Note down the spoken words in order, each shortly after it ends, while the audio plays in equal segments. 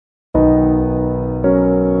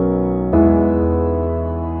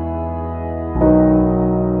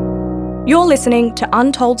You're listening to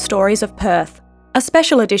Untold Stories of Perth, a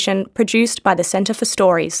special edition produced by the Centre for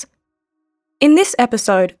Stories. In this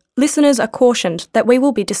episode, listeners are cautioned that we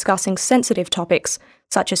will be discussing sensitive topics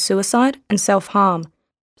such as suicide and self-harm.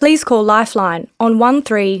 Please call Lifeline on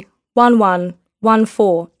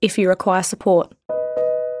 131114 if you require support.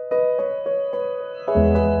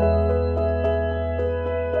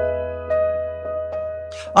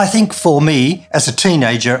 I think for me, as a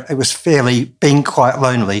teenager, it was being quite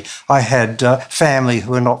lonely. I had family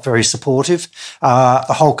who were not very supportive.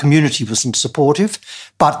 The whole community wasn't supportive.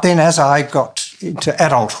 But then as I got into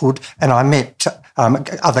adulthood and I met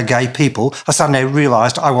other gay people, I suddenly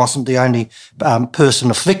realised I wasn't the only person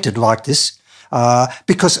afflicted like this,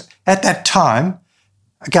 because at that time,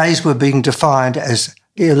 gays were being defined as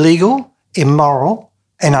illegal, immoral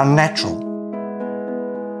and unnatural.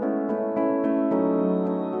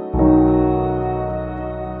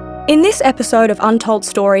 In this episode of Untold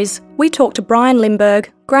Stories, we talk to Brian Limburg,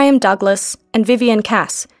 Graham Douglas and Vivienne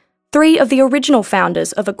Cass, three of the original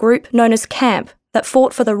founders of a group known as CAMP that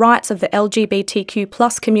fought for the rights of the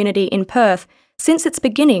LGBTQ+ community in Perth since its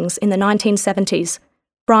beginnings in the 1970s.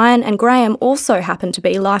 Brian and Graham also happen to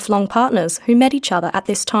be lifelong partners who met each other at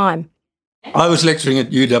this time. I was lecturing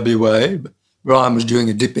at UWA, Brian was doing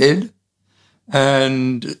a dip ed,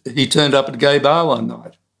 and he turned up at a gay bar one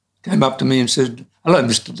night, came up to me and said, "Hello,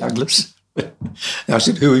 Mr. Douglas." And I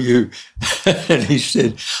said, "Who are you?" And he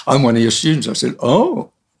said, "I'm one of your students." I said,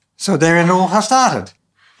 "Oh." So there it all started,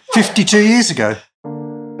 52 years ago.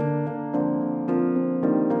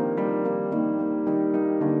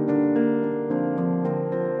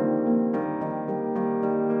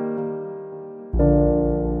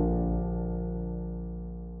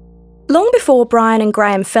 Long before Brian and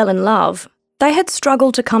Graham fell in love, they had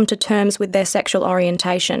struggled to come to terms with their sexual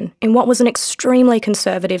orientation in what was an extremely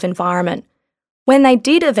conservative environment. When they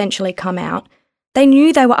did eventually come out, they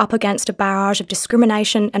knew they were up against a barrage of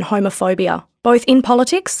discrimination and homophobia, both in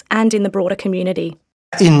politics and in the broader community.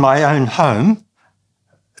 In my own home,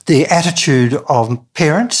 the attitude of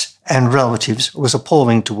parents and relatives was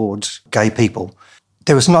appalling towards gay people.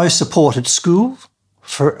 There was no support at school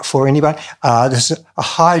for anybody. There's a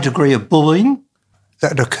high degree of bullying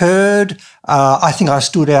that occurred. I think I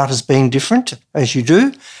stood out as being different, as you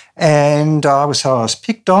do, and I was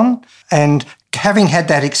picked on. And having had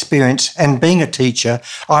that experience and being a teacher,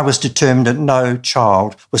 I was determined that no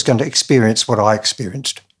child was going to experience what I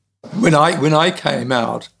experienced. When I came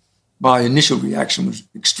out, my initial reaction was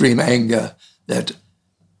extreme anger that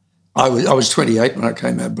I was 28 when I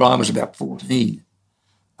came out. Brian was about 14.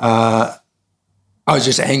 I was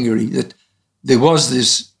just angry that there was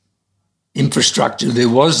this infrastructure, there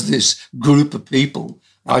was this group of people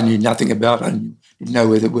I knew nothing about. I didn't know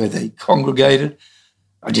where they congregated.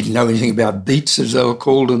 I didn't know anything about beats, as they were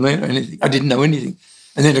called, and anything. I didn't know anything.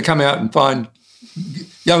 And then to come out and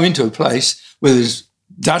go into a place where there's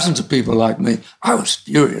dozens of people like me, I was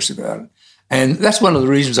furious about it. And that's one of the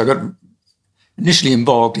reasons I got initially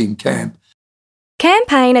involved in CAMP.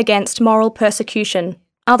 Campaign Against Moral Persecution,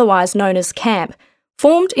 otherwise known as CAMP,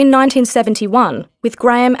 formed in 1971 with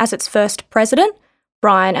Graham as its first president,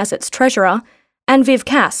 Brian as its treasurer, and Viv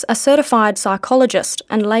Cass, a certified psychologist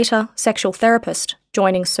and later sexual therapist,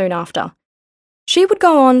 joining soon after. She would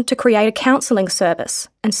go on to create a counselling service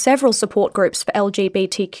and several support groups for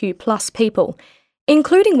LGBTQ+ people,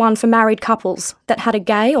 including one for married couples that had a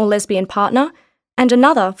gay or lesbian partner and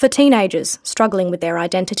another for teenagers struggling with their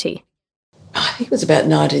identity. I think it was about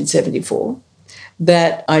 1974.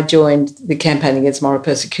 That I joined the Campaign Against Moral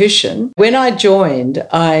Persecution. When I joined,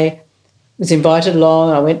 I was invited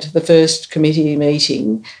along. I went to the first committee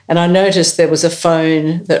meeting and I noticed there was a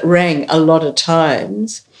phone that rang a lot of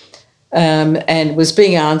times and was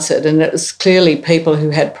being answered, and it was clearly people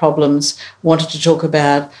who had problems, wanted to talk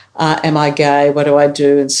about, am I gay, what do I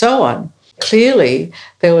do, and so on. Clearly,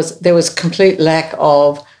 there was complete lack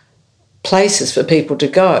of places for people to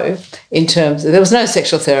go in terms of, there was no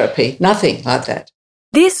sexual therapy, nothing like that.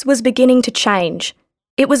 This was beginning to change.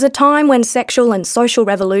 It was a time when sexual and social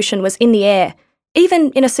revolution was in the air,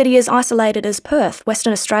 even in a city as isolated as Perth,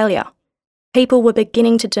 Western Australia. People were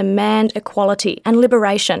beginning to demand equality and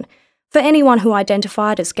liberation for anyone who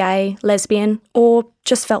identified as gay, lesbian, or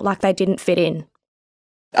just felt like they didn't fit in.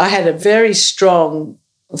 I had a very strong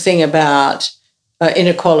thing about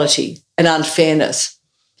inequality and unfairness.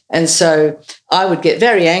 And so I would get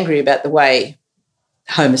very angry about the way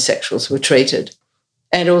homosexuals were treated.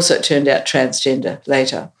 And also it turned out transgender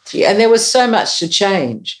later. And there was so much to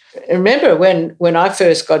change. I remember when I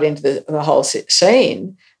first got into the whole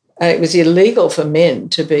scene, it was illegal for men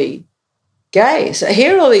to be gay. So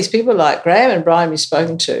here are all these people like Graham and Brian we've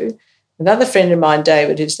spoken to Another friend of mine,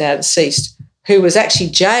 David, who's now deceased, who was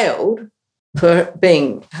actually jailed for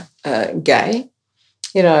being gay,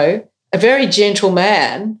 you know, a very gentle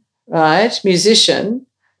man, right, musician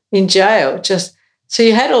in jail. Just so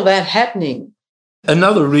you had all that happening.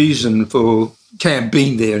 Another reason for camp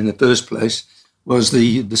being there in the first place was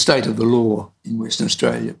the state of the law in Western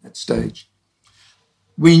Australia at that stage.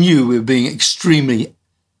 We knew we were being extremely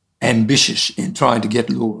ambitious in trying to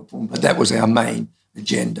get law reform, but that was our main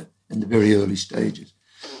agenda in the very early stages.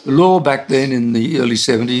 The law back then in the early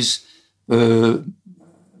 70s,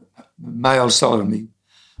 male sodomy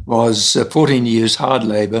was 14 years hard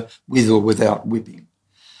labour with or without whipping.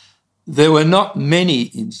 There were not many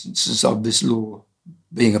instances of this law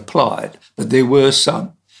being applied, but there were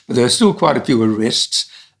some. But there were still quite a few arrests.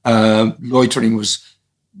 Loitering was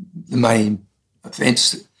the main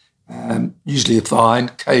offence, usually a fine,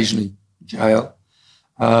 occasionally jail,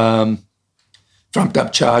 trumped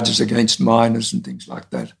up charges against minors and things like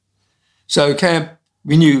that. So camp,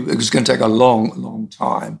 we knew it was going to take a long, long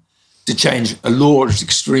time to change a law as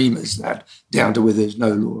extreme as that down to where there's no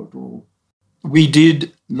law at all. We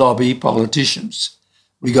did lobby politicians.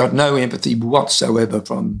 We got no empathy whatsoever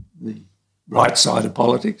from the right side of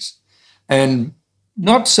politics, and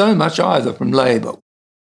not so much either from Labor.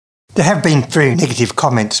 There have been very negative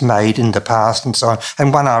comments made in the past and so on,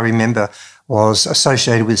 and one I remember was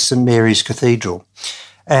associated with St Mary's Cathedral,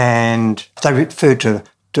 and they referred to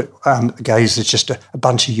gays as just a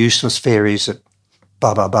bunch of useless fairies that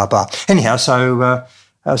blah, blah, blah, blah. Anyhow, so there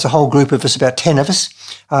was a whole group of us, about 10 of us.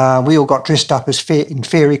 We all got dressed up as in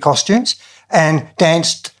fairy costumes and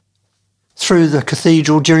danced through the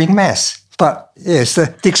cathedral during Mass. But yes,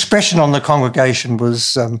 the expression on the congregation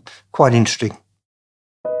was quite interesting.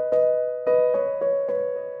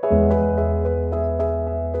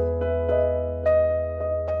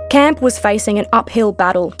 Camp was facing an uphill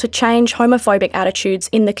battle to change homophobic attitudes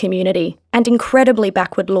in the community and incredibly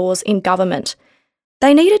backward laws in government.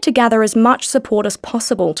 They needed to gather as much support as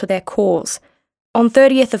possible to their cause. On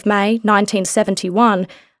 30th of May 1971,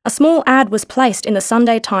 a small ad was placed in the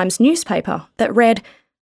Sunday Times newspaper that read,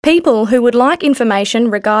 "People who would like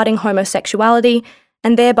information regarding homosexuality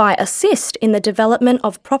and thereby assist in the development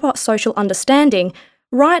of proper social understanding,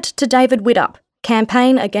 write to David Widdop,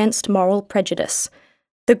 Campaign Against Moral Prejudice."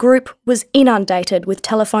 The group was inundated with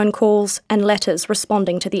telephone calls and letters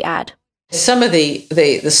responding to the ad. Some of the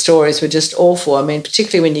stories were just awful. I mean,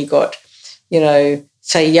 particularly when you got,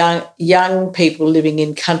 say young people living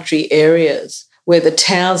in country areas where the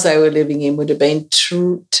towns they were living in would have been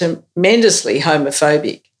tremendously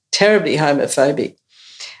homophobic, terribly homophobic.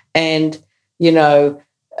 And,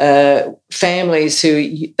 families who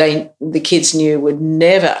the kids knew would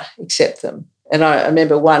never accept them. And I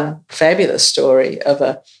remember one fabulous story of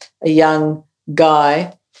a young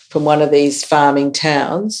guy from one of these farming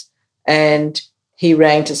towns, and he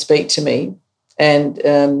rang to speak to me,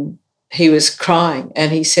 and he was crying,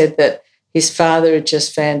 and he said that his father had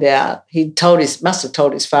just found out. Must have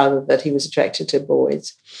told his father that he was attracted to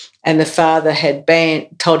boys, and the father had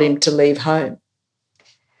told him to leave home.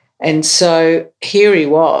 And so here he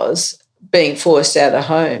was being forced out of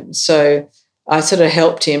home. So I sort of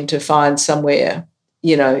helped him to find somewhere,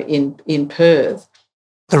 in Perth.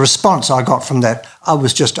 The response I got from that, I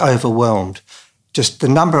was just overwhelmed. Just the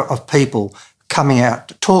number of people coming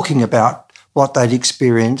out, talking about what they'd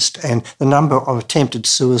experienced, and the number of attempted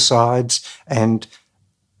suicides, and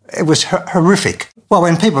it was horrific. Well,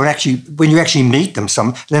 when you actually meet them,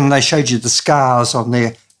 then they showed you the scars on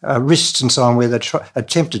their wrists and so on where they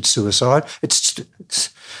attempted suicide. It's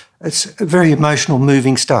very emotional,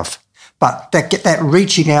 moving stuff. But that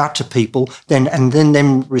reaching out to people and then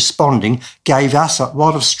them responding gave us a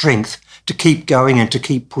lot of strength to keep going and to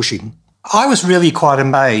keep pushing. I was really quite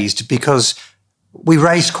amazed because we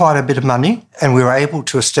raised quite a bit of money and we were able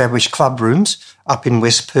to establish club rooms up in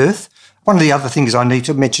West Perth. One of the other things I need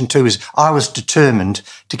to mention too is I was determined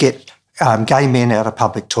to get gay men out of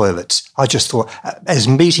public toilets. I just thought, as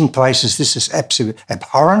meeting places, this is absolutely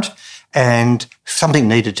abhorrent and something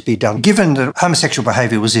needed to be done. Given that homosexual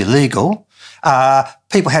behaviour was illegal,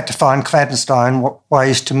 people had to find clandestine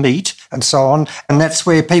ways to meet and so on, and that's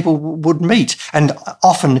where people would meet, and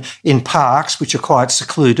often in parks which are quite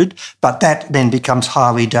secluded, but that then becomes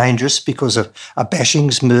highly dangerous because of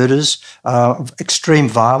bashings, murders, extreme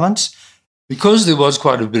violence. Because there was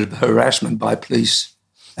quite a bit of harassment by police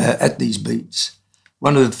at these beats,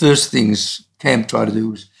 one of the first things Camp tried to do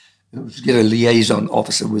was get a liaison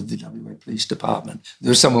officer with the WA Police Department. There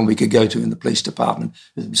was someone we could go to in the police department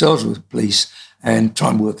who themselves were police and try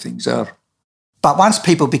and work things out. But once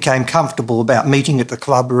people became comfortable about meeting at the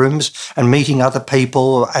club rooms and meeting other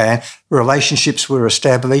people, and relationships were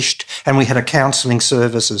established, and we had a counselling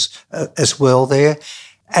service as well there.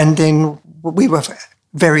 And then we were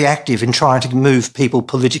very active in trying to move people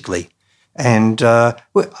politically. And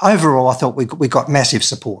overall, I thought we got massive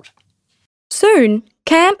support. Soon,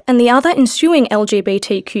 CAMP and the other ensuing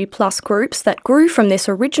LGBTQ+ groups that grew from this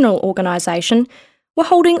original organisation were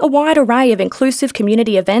holding a wide array of inclusive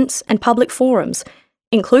community events and public forums,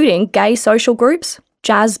 including gay social groups,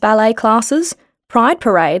 jazz ballet classes, pride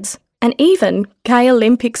parades, and even gay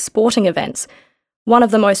Olympic sporting events. One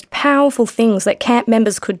of the most powerful things that camp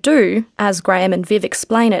members could do, as Graham and Viv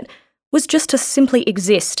explain it, was just to simply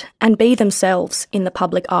exist and be themselves in the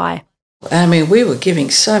public eye. I mean, we were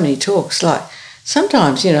giving so many talks, like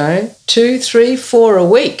sometimes, 2, 3, 4 a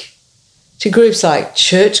week, to groups like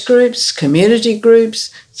church groups, community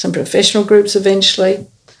groups, some professional groups eventually.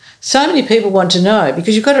 So many people want to know,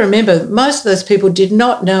 because you've got to remember, most of those people did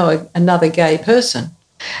not know another gay person.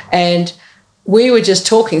 And we were just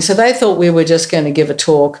talking, so they thought we were just going to give a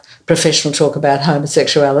talk, professional talk about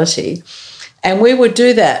homosexuality. And we would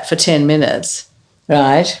do that for 10 minutes,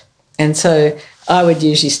 right? And so I would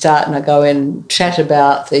usually start and I'd go in and chat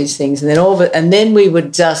about these things, and then we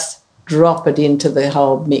would just drop it into the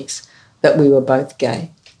whole mix that we were both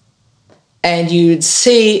gay. And you'd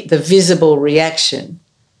see the visible reaction,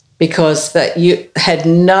 because that you had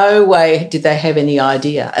no way did they have any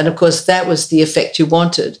idea. And, of course, that was the effect you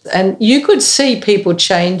wanted. And you could see people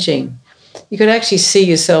changing. You could actually see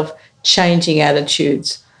yourself changing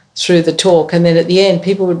attitudes through the talk. And then at the end,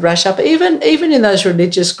 people would rush up. Even in those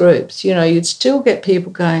religious groups, you'd still get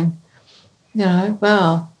people going,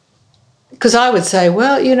 wow. Because I would say,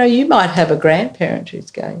 well, you might have a grandparent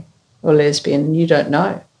who's gay or lesbian and you don't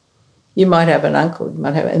know. You might have an uncle,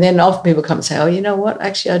 and then often people come and say, oh, you know what,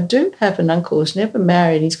 actually I do have an uncle who's never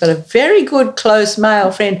married. He's got a very good close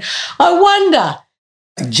male friend. I wonder.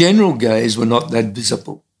 General gays were not that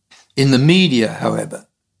visible. In the media, however,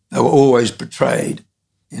 they were always portrayed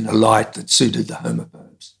in a light that suited the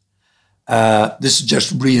homophobes. This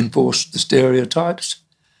just reinforced the stereotypes.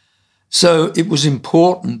 So it was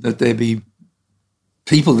important that there be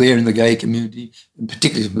people there in the gay community, and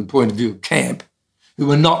particularly from the point of view of camp, who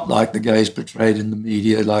were not like the gays portrayed in the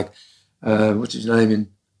media, like, what's his name, in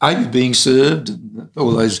Are You Being Served, and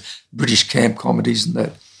all those British camp comedies and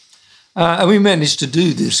that. And we managed to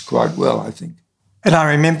do this quite well, I think. And I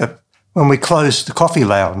remember when we closed the coffee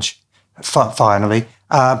lounge, finally,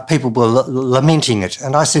 people were lamenting it.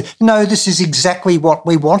 And I said, no, this is exactly what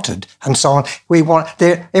we wanted, and so on.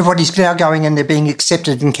 Everybody's now going and they're being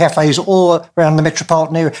accepted in cafes all around the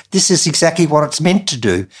metropolitan area. This is exactly what it's meant to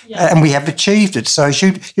do, and we have achieved it. So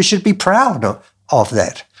you should be proud of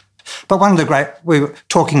that. But we were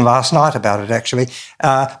talking last night about it actually,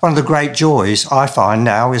 one of the great joys I find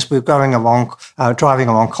now is we're driving along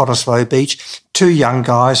Cottesloe Beach, 2 young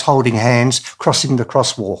guys holding hands, crossing the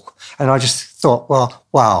crosswalk. And I just thought, well,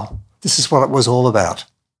 wow, this is what it was all about.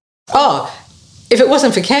 Oh, if it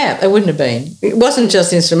wasn't for camp, it wouldn't have been. It wasn't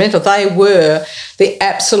just instrumental. They were the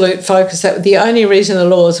absolute focus. The only reason the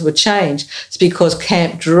laws were changed is because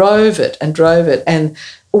camp drove it. And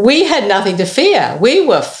we had nothing to fear. We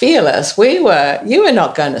were fearless. You were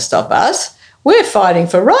not going to stop us. We're fighting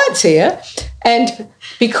for rights here. And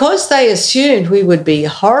because they assumed we would be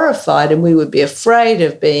horrified and we would be afraid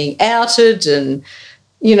of being outed and,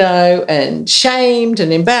 and shamed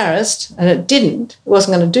and embarrassed, and it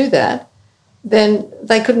wasn't going to do that, then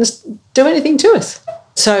they couldn't do anything to us.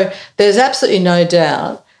 So there's absolutely no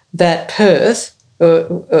doubt that Perth,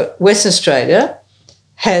 Western Australia,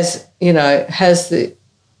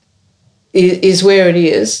 is where it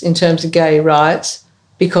is in terms of gay rights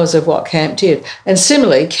because of what camp did. And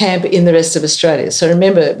similarly, camp in the rest of Australia. So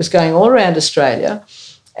remember, it was going all around Australia,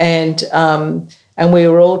 and we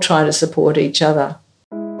were all trying to support each other.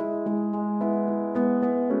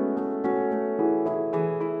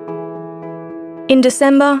 In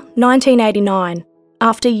December 1989,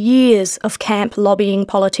 after years of camp lobbying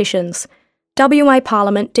politicians, WA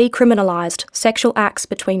Parliament decriminalised sexual acts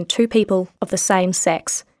between 2 people of the same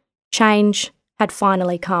sex. Change had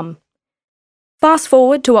finally come. Fast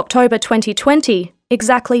forward to October 2020,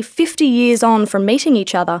 exactly 50 years on from meeting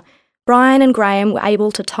each other, Brian and Graham were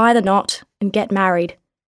able to tie the knot and get married.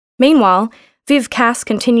 Meanwhile, Viv Cass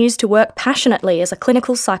continues to work passionately as a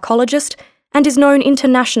clinical psychologist and is known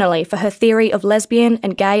internationally for her theory of lesbian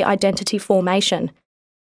and gay identity formation.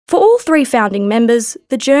 For all 3 founding members,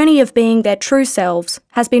 the journey of being their true selves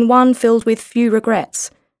has been one filled with few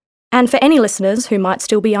regrets. And for any listeners who might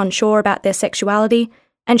still be unsure about their sexuality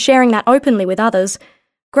and sharing that openly with others,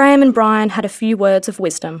 Graham and Brian had a few words of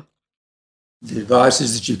wisdom. The advice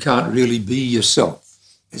is that you can't really be yourself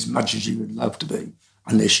as much as you would love to be,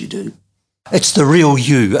 unless you do. It's the real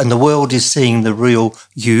you, and the world is seeing the real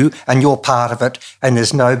you, and you're part of it, and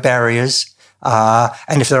there's no barriers.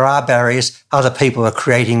 And if there are barriers, other people are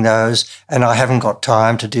creating those, and I haven't got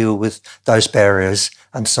time to deal with those barriers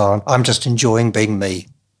and so on. I'm just enjoying being me.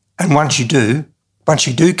 And once you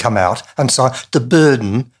do come out and so on, the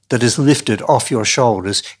burden that is lifted off your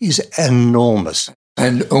shoulders is enormous.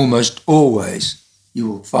 And almost always you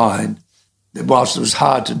will find that whilst it was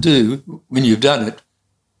hard to do, when you've done it,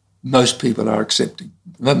 most people are accepting.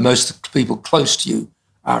 Most people close to you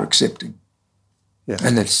are accepting. Yeah.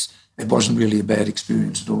 And it wasn't really a bad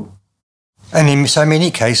experience at all. And in so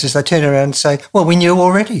many cases, they turn around and say, well, we knew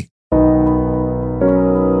already.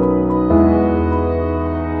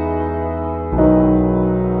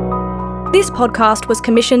 This podcast was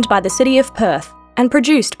commissioned by the City of Perth and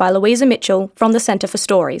produced by Louisa Mitchell from the Centre for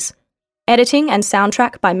Stories. Editing and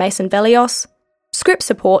soundtrack by Mason Velios. Script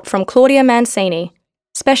support from Claudia Mancini.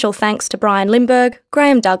 Special thanks to Brian Limburg,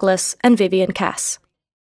 Graham Douglas and Vivian Cass.